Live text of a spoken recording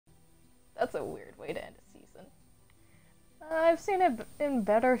that's a weird way to end a season. I've seen it in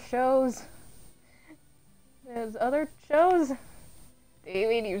better shows. There's other shows? Do you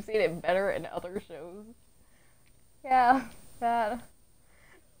mean you've seen it better in other shows? Yeah, that.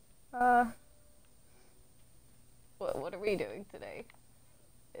 What are we doing today?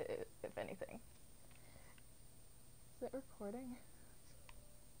 If anything. Is it recording?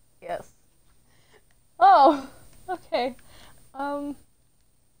 Yes. Oh! Okay. I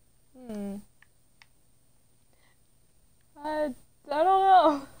don't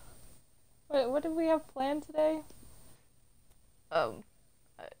know. What did we have planned today? I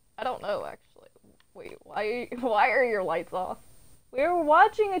don't know, actually. Wait, why are your lights off? We were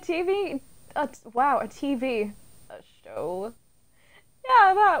watching a TV, wow, a TV. A show?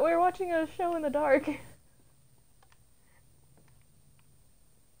 Yeah, that, we were watching a show in the dark.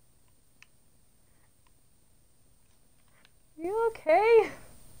 You okay?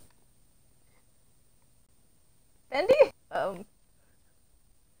 Bendy? I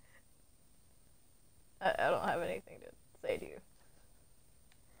don't have anything to say to you.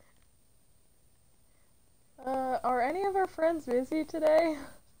 Are any of our friends busy today?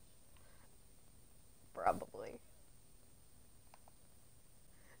 Probably.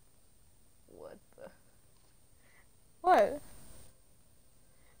 What the? What?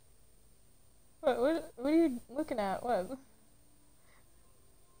 What are you looking at? What?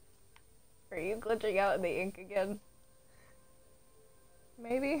 Are you glitching out in the ink again?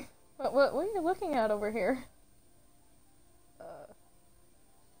 Maybe? What are you looking at over here?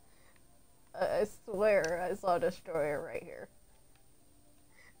 I swear I saw a destroyer right here.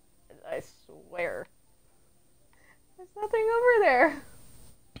 I swear. There's nothing over there.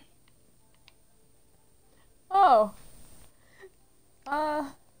 Oh.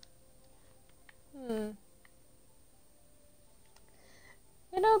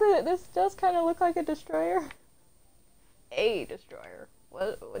 You know, this does kind of look like a destroyer. A destroyer?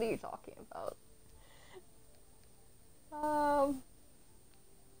 What are you talking about?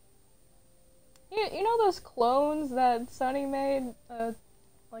 You know those clones that Sunny made,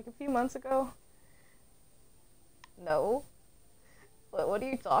 like a few months ago? No. What are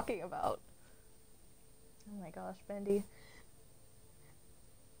you talking about? Oh my gosh, Bendy.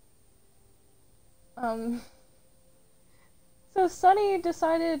 So Sunny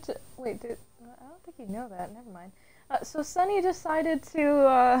decided to, wait, I don't think you know that, never mind. So Sunny decided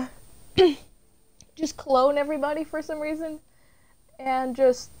to, just clone everybody for some reason, and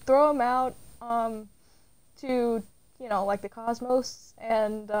just throw them out, to, you know, like the cosmos,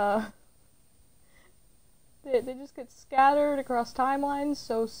 and, they just get scattered across timelines,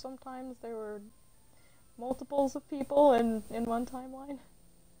 so sometimes there were multiples of people in one timeline.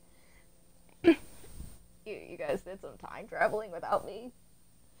 You guys did some time traveling without me?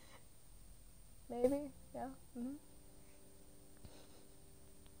 Maybe? Yeah? Mm-hmm.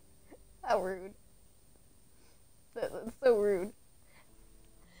 How rude. That's so rude.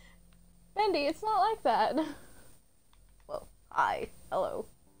 Bendy, it's not like that. Well, hi. Hello.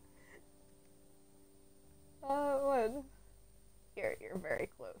 What? You're very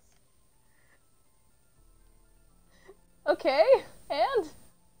close. Okay, and?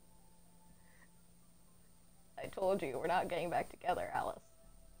 I told you, we're not getting back together, Alice.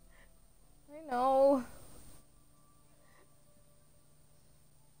 I know.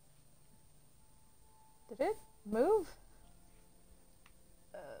 Did it move?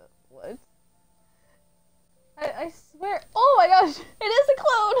 What? I swear. Oh my gosh! It is a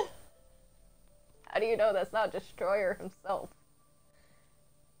clone! How do you know that's not Destroyer himself?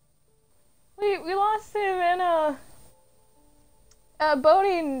 We lost him in a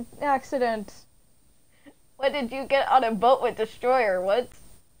boating accident. When did you get on a boat with Destroyer? What?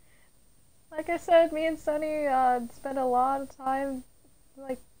 Like I said, me and Sunny spent a lot of time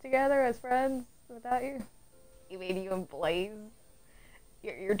like together as friends without you. You mean you and Blaise?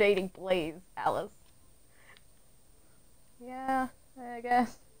 You're dating Blaise, Alice. Yeah, I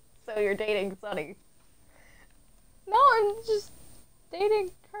guess. So you're dating Sunny. No, I'm just dating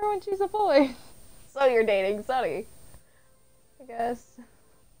her when she's a boy. So you're dating Sunny. I guess.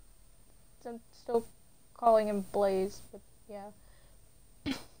 I'm still calling him Blaise, but yeah.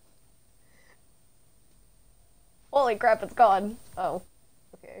 Holy crap, it's gone. Oh,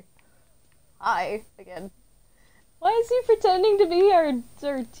 okay. Hi, again. Why is he pretending to be our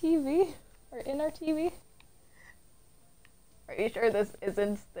TV? Or in our TV? Are you sure this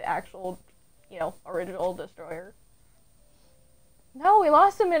isn't the actual, you know, original Destroyer? No, we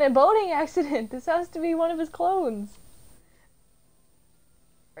lost him in a boating accident. This has to be one of his clones.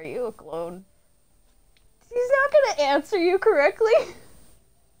 Are you a clone? He's not gonna answer you correctly.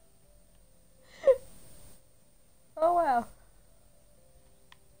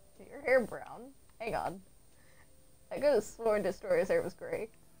 Hang on. I could have sworn Destroyer's hair was gray.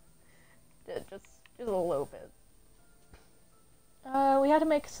 Just a little bit. We had to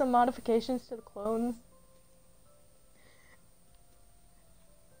make some modifications to the clones.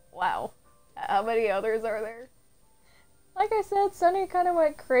 Wow. How many others are there? Like I said, Sunny kind of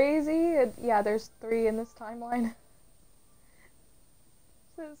went crazy. Yeah, there's 3 in this timeline.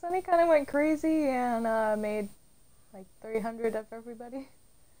 So Sunny kind of went crazy and made like 300 of everybody.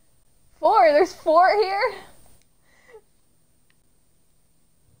 4! There's 4 here?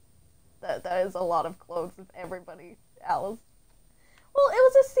 That is a lot of clones of everybody, Alice. Well, it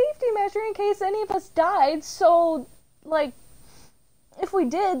was a safety measure in case any of us died, so, like, if we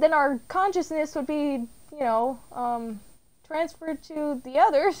did, then our consciousness would be, you know, transferred to the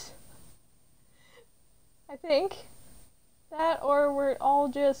others. I think. That, or we're all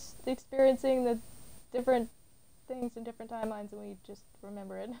just experiencing the different things in different timelines and we just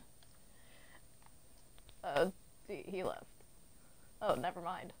remember it. He left. Oh, never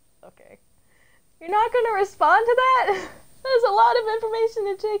mind. Okay. You're not gonna respond to that? There's a lot of information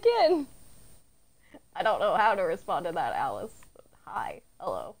to take in. I don't know how to respond to that, Alice. Hi.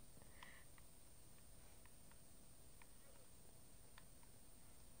 Hello.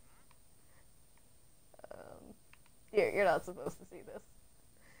 You're not supposed to see this.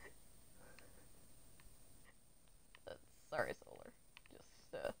 Sorry, Solar.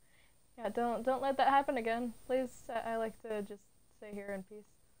 Just, yeah, don't let that happen again. Please, I like to just stay here in peace.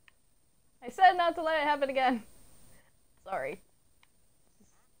 I said not to let it happen again. Sorry.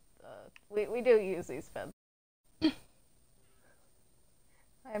 We do use these pens.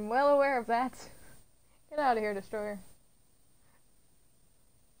 I'm well aware of that. Get out of here, Destroyer.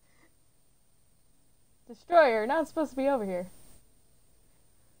 Destroyer, not supposed to be over here.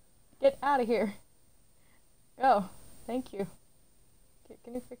 Get out of here. Go. Thank you.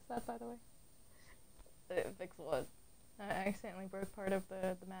 Can you fix that, by the way? Fix what? I accidentally broke part of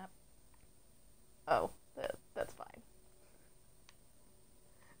the map. Oh, that's fine.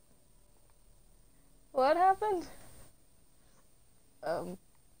 What happened?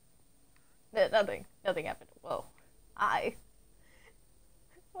 Nothing happened. Whoa. Hi.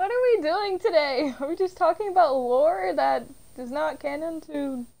 What are we doing today? Are we just talking about lore that is not canon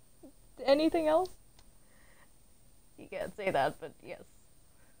to anything else? You can't say that, but yes.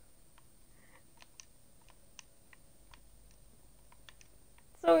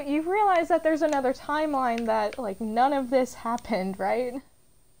 So you've realized that there's another timeline that, like, none of this happened, right?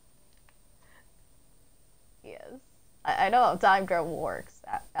 Yes. I know how time travel works,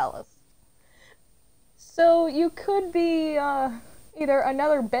 Alice. So you could be, either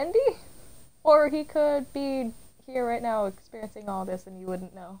another Bendy, or he could be here right now experiencing all this and you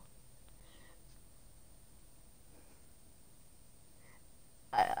wouldn't know.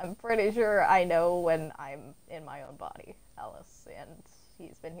 I'm pretty sure I know when I'm in my own body, Alice, and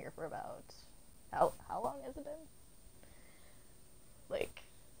he's been here for about... How long has it been? Like...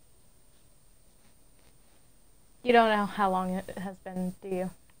 You don't know how long it has been, do you?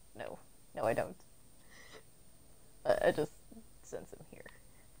 No. No, I don't. I just sense him here.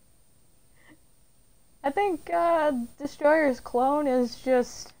 I think, Destroyer's clone is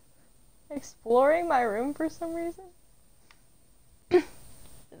just exploring my room for some reason. Is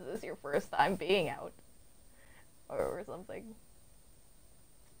this your first time being out? Or something?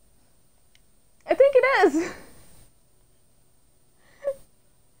 I think it is!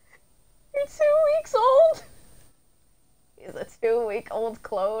 You're 2 weeks old? He's a 2-week-old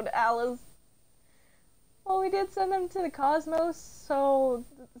clone, Alice. Well, we did send them to the cosmos, so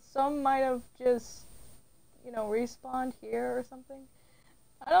some might have just, you know, respawned here or something.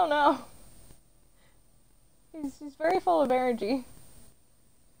 I don't know. He's very full of energy.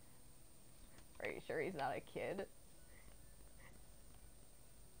 Are you sure he's not a kid?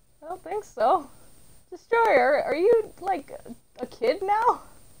 I don't think so. Destroyer, are you, like, a kid now?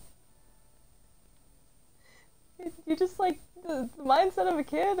 You just, like, the mindset of a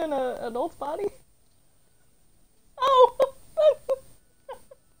kid in an adult's body? Oh!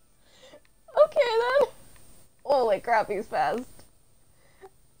 Okay, then. Holy crap, he's fast.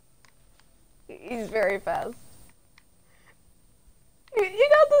 He's very fast. You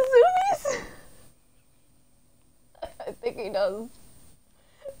got the zoomies? I think he does.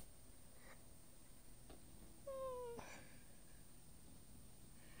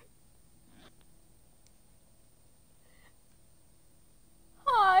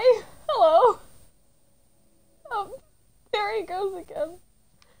 Hi. Hello. There he goes again.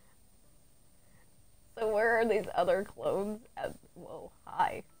 So where are these other clones? Whoa,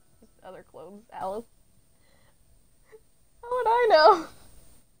 hi. These other clones, Alice. How would I know?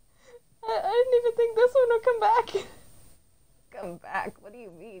 I I didn't even think this one would come back. Come back? What do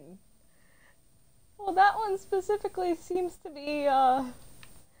you mean? Well, that one specifically seems to be,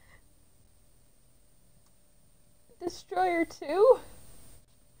 Destroyer 2?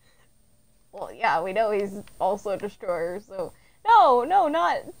 Well, yeah, we know he's also a Destroyer, so... No,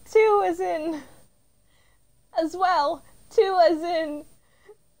 not 2 as in... as well. 2 as in...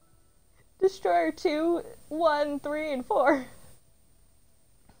 Destroyer 2, 1, 3, and 4.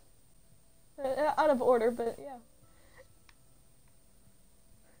 Out of order, but yeah.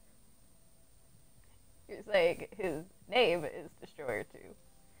 You're saying his name is Destroyer 2.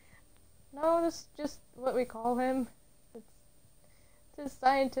 No, that's just what we call him. It's his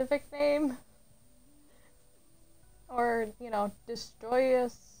scientific name. Or, you know,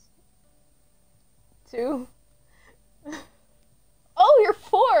 Destroyus 2. Oh, you're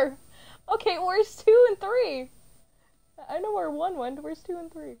 4! Okay, where's 2 and 3? I know where 1 went. Where's 2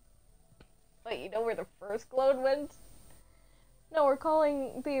 and 3? Wait, you know where the first clone went? No, we're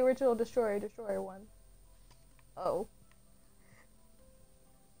calling the original Destroyer Destroyer 1. Oh.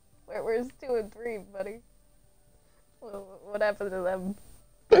 Where's 2 and 3, buddy? What happened to them?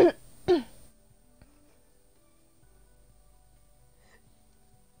 What do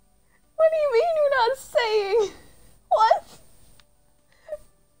you mean you're not saying? What?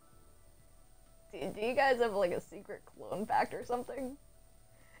 Do you guys have like a secret clone pact or something?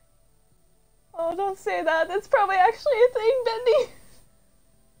 Oh, don't say that. That's probably actually a thing, Bendy.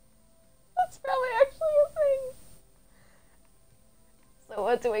 That's probably actually a thing. So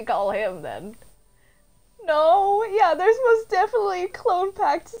what do we call him then? No, yeah, there's most definitely clone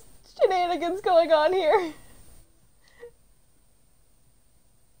pact shenanigans going on here.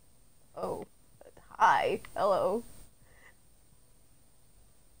 Oh, hi, hello.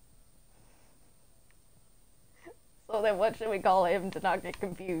 So then what should we call him to not get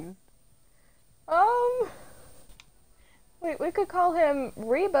confused? We could call him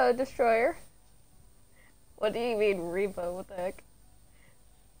Reba Destroyer. What do you mean, Reba? What the heck?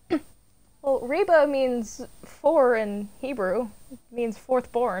 Well, Reba means 4 in Hebrew. It means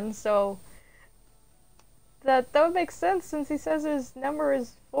fourth born, so that would make sense since he says his number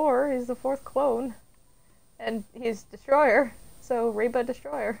is 4. He's the 4th clone. And he's Destroyer, so Reba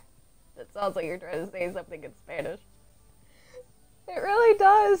Destroyer. That sounds like you're trying to say something in Spanish. It really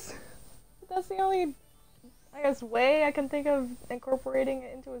does. That's the only, I guess, way I can think of incorporating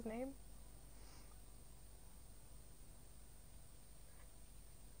it into his name.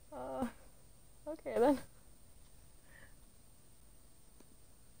 Okay then.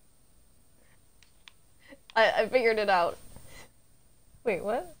 I figured it out. Wait,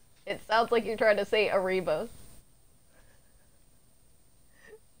 what? It sounds like you're trying to say Ariba.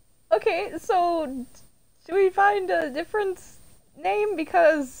 Okay, so should we find a different name?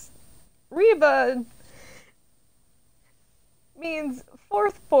 Because Reba means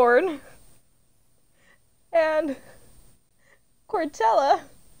 4th born, and Cortella,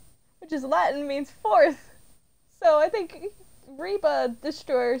 which is Latin, means 4th. So I think Reba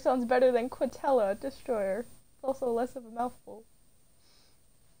Destroyer sounds better than Cortella Destroyer. It's also less of a mouthful.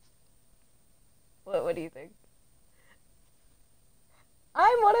 What do you think?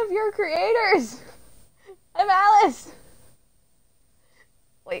 I'm one of your creators! I'm Alice!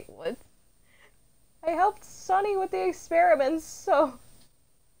 Wait, what? I helped Sonny with the experiments, so...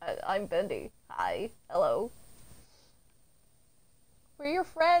 I'm Bendy. Hi. Hello. We're your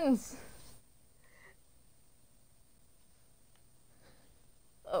friends.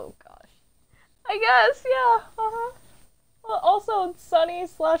 Oh, gosh. I guess, yeah. Uh-huh. Well, also, Sonny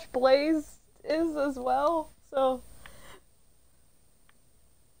 / Blaise is as well, so...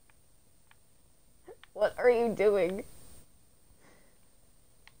 What are you doing?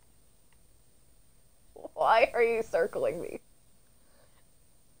 Why are you circling me?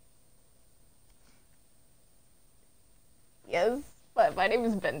 Yes, but my name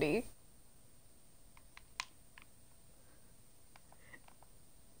is Bendy.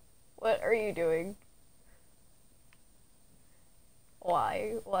 What are you doing?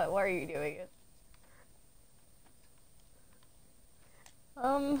 Why? Why are you doing it?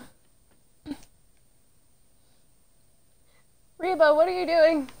 Reba, what are you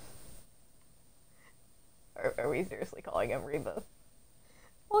doing? Are we seriously calling him Reba?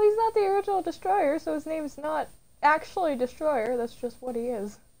 Well, he's not the original Destroyer, so his name is not actually Destroyer, that's just what he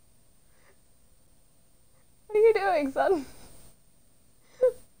is. What are you doing, son?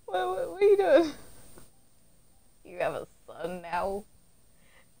 What are you doing? You have a son now?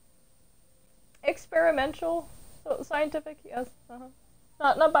 Experimental, so scientific, yes.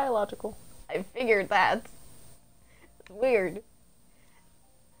 Not biological. I figured that. It's weird.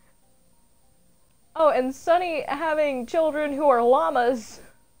 Oh, and Sunny having children who are llamas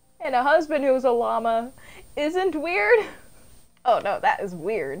and a husband who's a llama isn't weird? Oh no, that is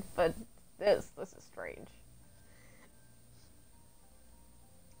weird, but this is strange.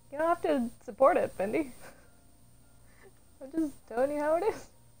 You don't have to support it, Bendy. I'm just telling you how it is.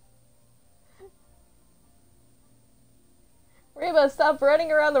 Reba, stop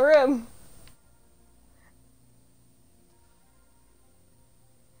running around the room.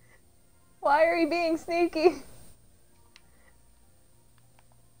 Why are you being sneaky?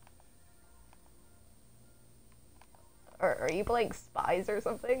 Are you playing spies or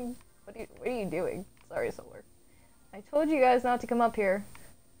something? What are you doing? Sorry, Solar. I told you guys not to come up here.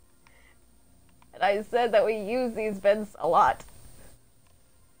 And I said that we use these vents a lot.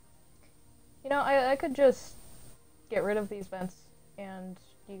 You know, I could just get rid of these vents and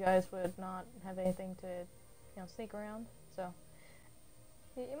you guys would not have anything to, you know, sneak around. So,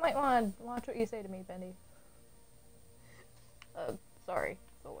 you might want to watch what you say to me, Bendy. Sorry,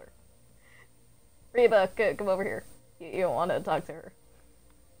 Solar. Reba, come over here. You don't want to talk to her.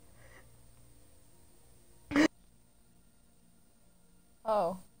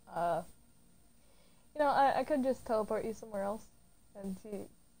 Oh, you know, I could just teleport you somewhere else, and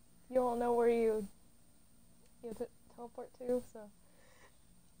you won't know where you teleport to, so.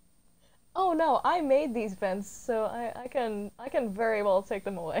 Oh no, I made these vents, so I can very well take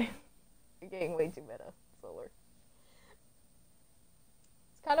them away. You're getting way too meta, Solar.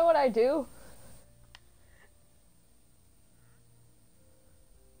 It's kind of what I do.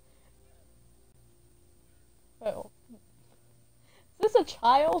 Oh. Is this a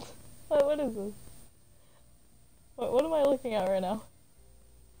child? What is this? What am I looking at right now?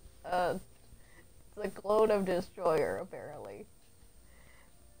 It's a clone of Destroyer, apparently.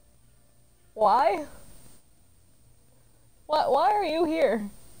 Why? Why are you here?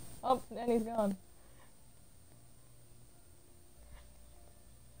 Oh, and he's gone.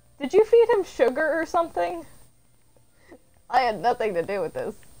 Did you feed him sugar or something? I had nothing to do with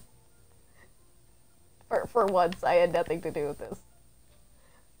this. For once, I had nothing to do with this.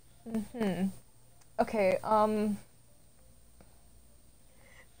 Okay, I'm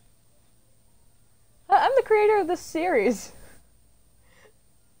the creator of this series.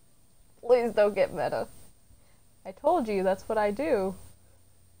 Please don't get meta. I told you that's what I do.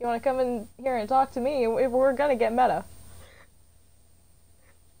 You wanna come in here and talk to me, we're gonna get meta.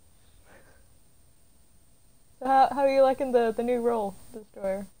 So how are you liking the new role,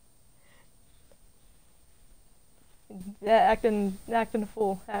 Destroyer? Yeah, acting a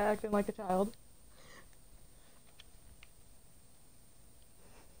fool, acting like a child.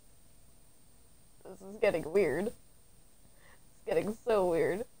 This is getting weird. It's getting so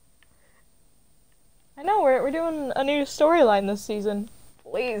weird. I know, we're doing a new storyline this season.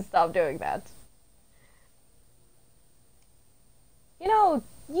 Please stop doing that. You know,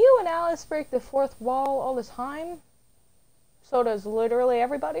 you and Alice break the fourth wall all the time. So does literally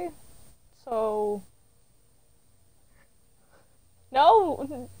everybody. So...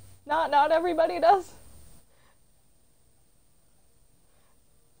 No, not everybody does.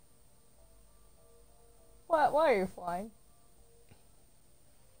 Why are you flying?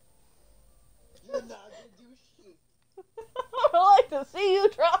 You're not gonna do shit. I would like to see you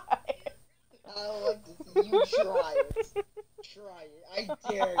try. I would like to see you try it. Try it. I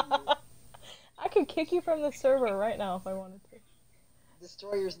dare you. I could kick you from the server right now if I wanted to.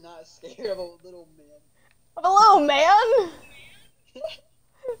 Destroyer's not scared of a little man. Of a little man?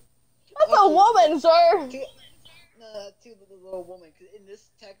 That's a woman, sir! To the little woman. Because in this,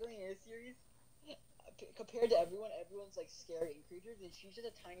 technically, in this series, compared to everyone's like scary creatures, and she's just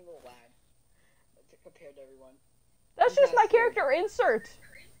a tiny little lad. Compared to everyone. That's just my character insert.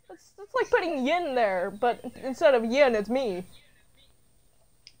 That's like putting yin there, but instead of yin, it's me.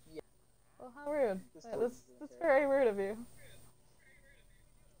 Yeah. Well, how rude. That's very rude of you.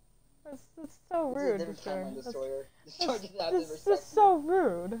 That's so rude, Destroyer. This is so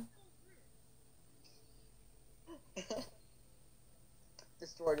rude.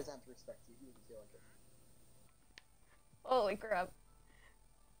 Destroyer doesn't have to respect you. You can feel like it. Holy crap.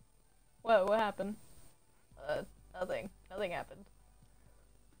 What happened? Nothing happened.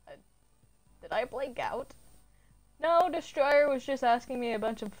 Did I blank out? No, Destroyer was just asking me a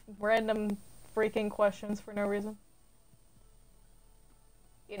bunch of random freaking questions for no reason.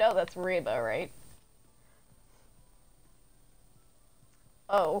 You know that's Reba, right?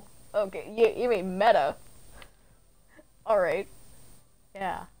 Oh, okay. You mean meta. Alright.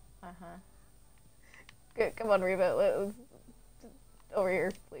 Yeah. Good, come on, Reba. Let's over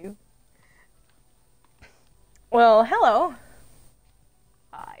here, please. Well, hello.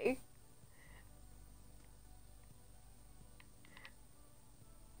 Hi.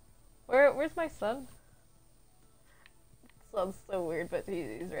 Where's my son? Sounds so weird, but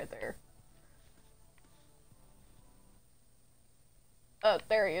he's right there. Oh,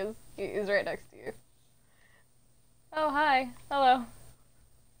 there he is. He's right next to you. Oh, hi. Hello.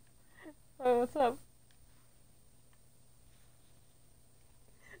 Oh, what's up?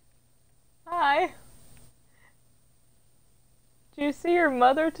 Hi. Did you see your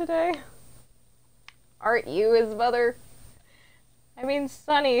mother today? Aren't you his mother? I mean,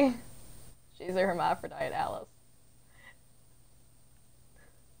 Sunny. She's a hermaphrodite, Alice.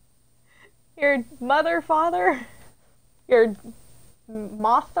 Your mother, father? Your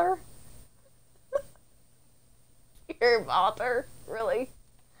mother? Your mother? Really?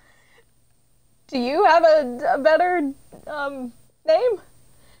 Do you have a better, name?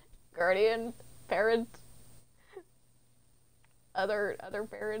 Guardian? Parent? Other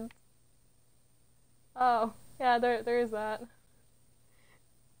parents? Oh, yeah, there's that.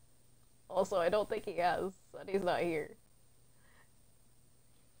 Also, I don't think he has. Sunny's not here.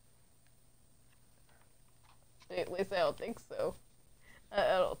 At least I don't think so.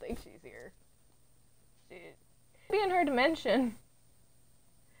 I don't think she's here. She'd be in her dimension.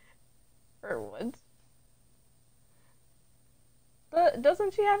 Or what?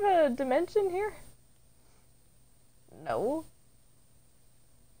 Doesn't she have a dimension here? No.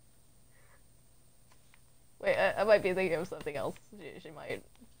 Wait, I might be thinking of something else. She might.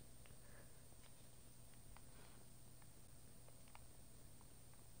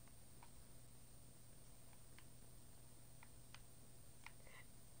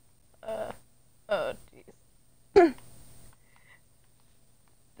 Oh, jeez.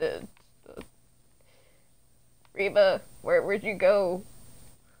 the Reba, where'd you go?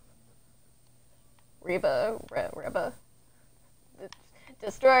 Reba, Reba.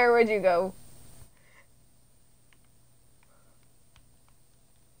 Destroyer, where'd you go?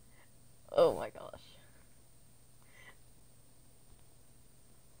 Oh my gosh.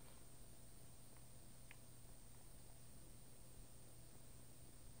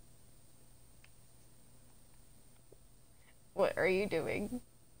 What are you doing?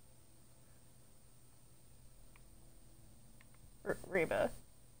 Reba.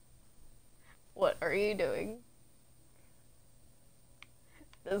 What are you doing?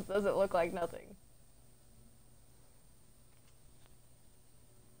 This doesn't look like nothing.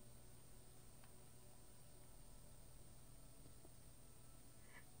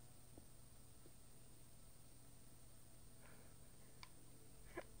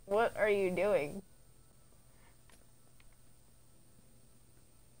 What are you doing?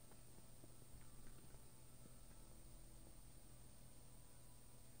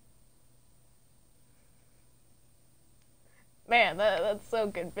 Man, that's so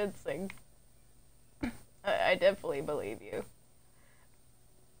convincing. I definitely believe you.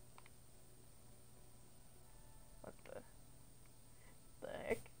 What the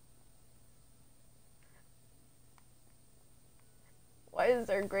heck? Why is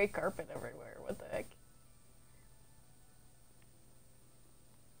there gray carpet everywhere? What the heck?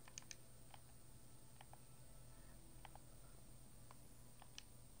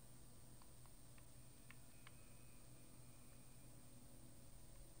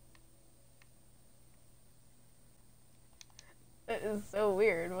 That is so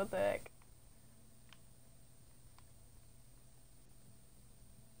weird. What the heck?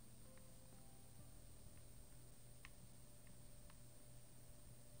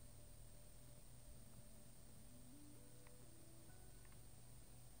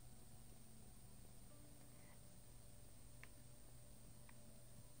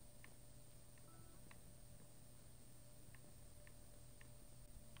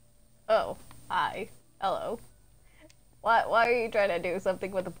 Oh, hi. Hello. Why are you trying to do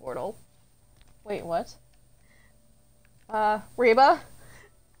something with the portal? Wait, what? Reba?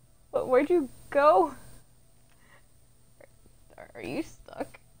 Where'd you go? Are you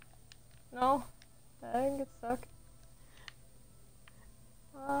stuck? No, I didn't get stuck.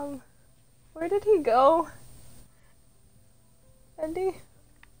 Where did he go? Bendy?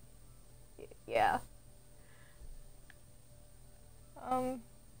 Yeah. What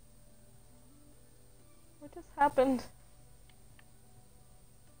just happened?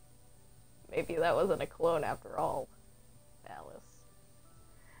 Maybe that wasn't a clone after all, Alice.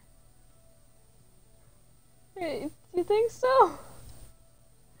 You think so?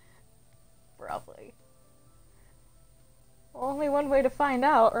 Probably. Well, only one way to find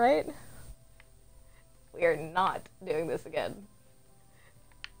out, right? We are not doing this again.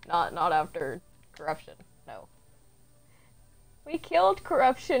 Not after corruption, no. We killed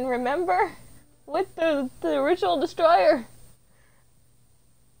corruption, remember? With the original destroyer.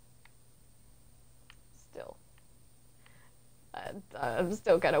 I'm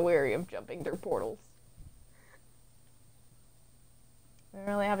still kind of wary of jumping through portals. We don't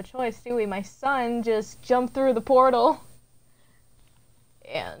really have a choice, do we? My son just jumped through the portal.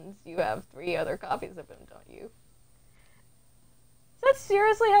 And you have 3 other copies of him, don't you? Is that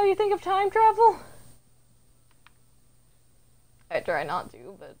seriously how you think of time travel? I try not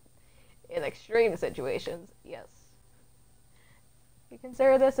to, but in extreme situations, yes. You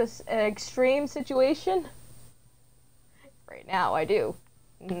consider this an extreme situation? Right now, I do.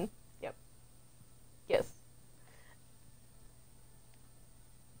 Mm-hmm. Yep. Yes.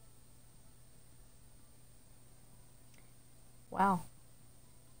 Wow.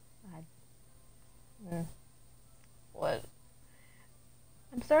 What?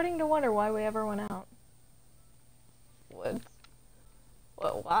 I'm starting to wonder why we ever went out. What?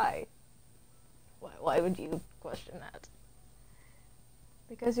 What? Why? Why would you question that?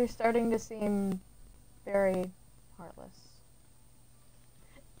 Because you're starting to seem very heartless.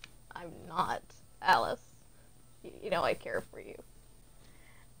 I'm not, Alice. You know I care for you.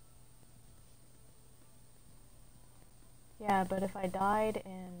 Yeah, but if I died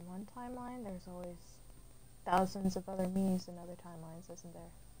in one timeline, there's always thousands of other me's in other timelines, isn't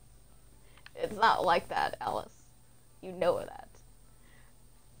there? It's not like that, Alice. You know that.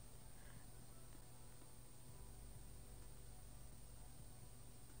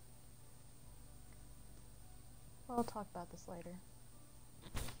 We'll talk about this later.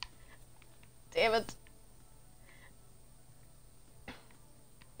 Damn it.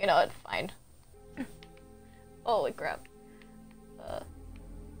 You know what? Fine. Holy crap.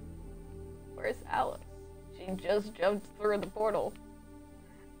 Where's Alice? She just jumped through the portal.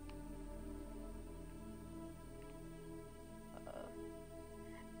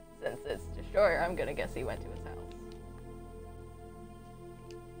 Since it's Destroyer, I'm gonna guess he went to his house.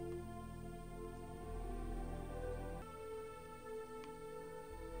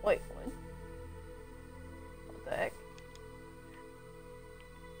 Wait, what? What the heck?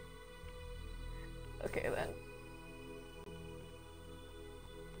 Okay then.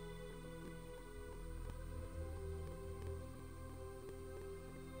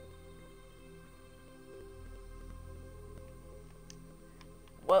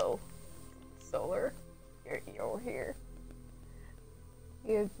 Whoa. Solar? You're here.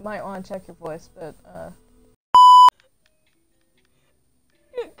 You might want to check your voice, but,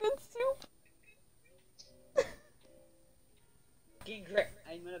 good soup.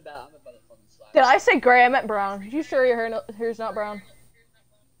 I'm about to fucking slap. Did I say gray? I meant brown. Are you sure your hair's not brown?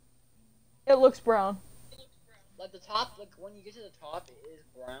 It looks brown. Like the top, like when you get to the top, it is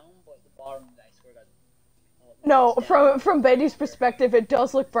brown, but the bottom, I swear to God. No, from Bendy's perspective, it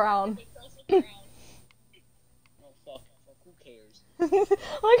does look brown. Oh fuck, who cares? Like,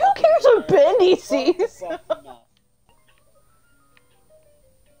 who cares what Bendy sees? Fuck enough.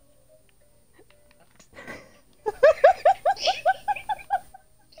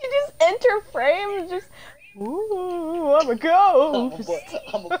 You just enter frame, just, ooh, I'm a ghost.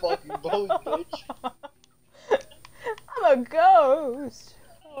 I'm a fucking ghost, bitch. I'm a ghost.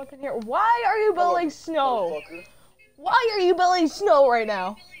 Look in here. Why are you building snow? Why are you building snow right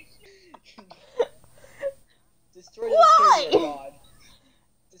now? Destroy doesn't care you're a god.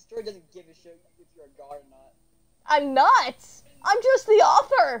 Destroy doesn't give a shit if you're a god or not. I'm not. I'm just the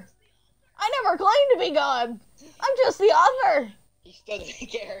author. I never claimed to be God. I'm just the author. He still doesn't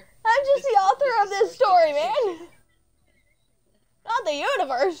care. I'm just the author of this story, man. Not the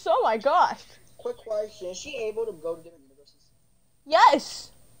universe. Oh my gosh. Quick question: is she able to go to different universes? Yes.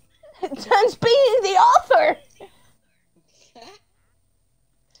 Since being the author.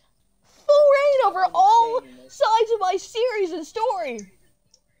 Full reign over all sides of my series and story.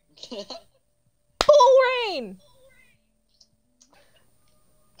 Full reign.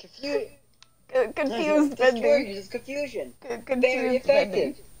 Confused Bendy. It's confusion. Very Confused effective.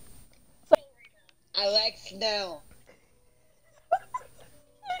 Bendy. I like snow.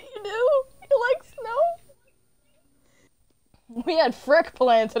 You do? You like snow? We had frick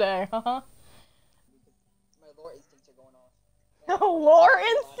plan today, huh? My lore instincts are going off. Lore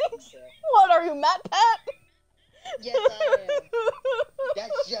instincts? What are you, Matt Pat? Yes, I am.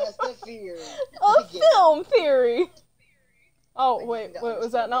 That's just a theory. A film theory. Oh, wait,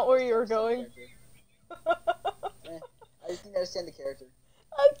 was that not where you were going? I just didn't understand the character.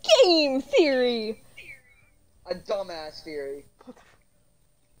 A game theory. A dumbass theory.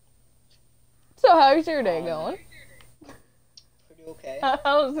 So how's your day going? Pretty okay.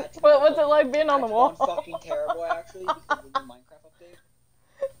 What's it like being on the wall? Fucking terrible, actually, because of the Minecraft update.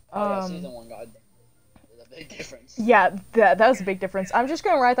 Oh, yeah, season 1, god. There's a big difference. Yeah, that was a big difference. I'm just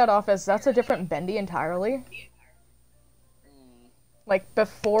gonna write that off as that's a different Bendy entirely. Like,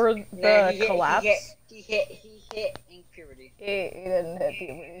 before the collapse? He hit Inkk puberty. He didn't hit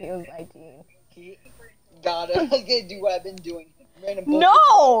puberty. He was 19. Got it. I was gonna do what I've been doing. Random bullshit.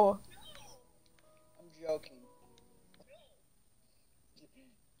 No! I'm joking.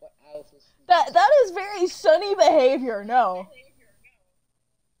 What Alison? That is very Sunny behavior, no.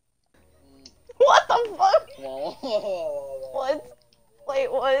 What the fuck? What? Wait,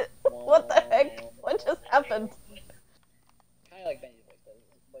 what? What the heck? What just happened? Kinda like Bendy,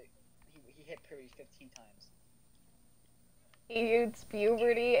 but he hit puberty 15 times. He hits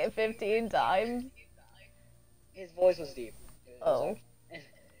puberty 15 times? His voice was deep. Oh.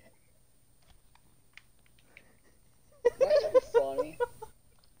 That's funny.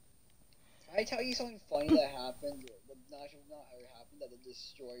 Can I tell you something funny that happened? Not happened that the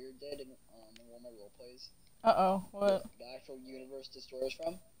Destroyer did in one of my roleplays. Uh-oh, what? The actual universe Destroyer's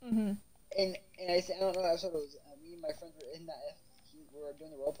from. Mm-hmm. And I said, I don't know what episode it was. Me and my friends were in that. We were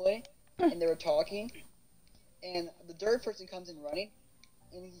doing the roleplay, and they were talking. And the third person comes in running,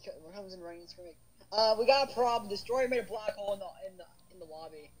 and he comes in running and screaming, "We got a problem! Destroyer made a black hole in the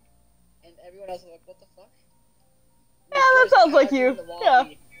lobby." And everyone else was like, "What the fuck?" Yeah, that sounds like you. Yeah.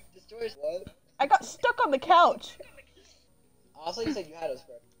 Destroyer's what? I got stuck on the couch. Also, you said you had a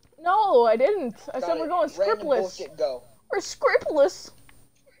script. No, I didn't. I said we're going Random scriptless. bullshit, go. We're scriptless.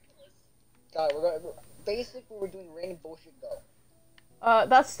 Got it. Basically, we're doing random bullshit, go.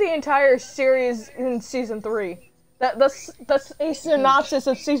 That's the entire series in season 3. That's a synopsis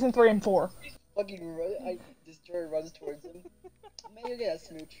of season 3 and 4. Fucking Destroyer runs towards him. Man, you're gonna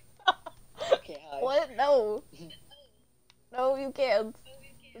smooch. Can't hide. What? No. No, you can't.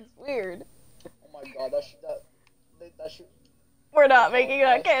 It's weird. Oh my god, that should. We're not making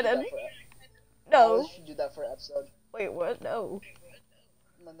that canon. No. I should do that for an episode. Wait, what? No.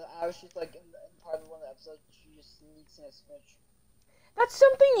 And then I was just like in part of one of the episodes, she just sneaks in a smooch. That's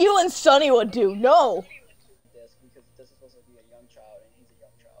something you and Sunny would do. No. This because this is supposed to be a young child, and he's a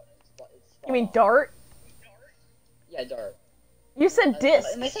young child. And it's You mean Dart? Yeah, Dart. You said disc.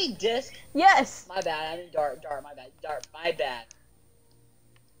 Did I say disc? Yes. My bad. I mean Dart. My bad. Dart. My bad.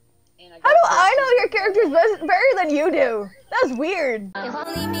 How do I know your character's better than you do? That's weird. If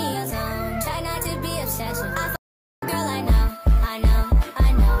only me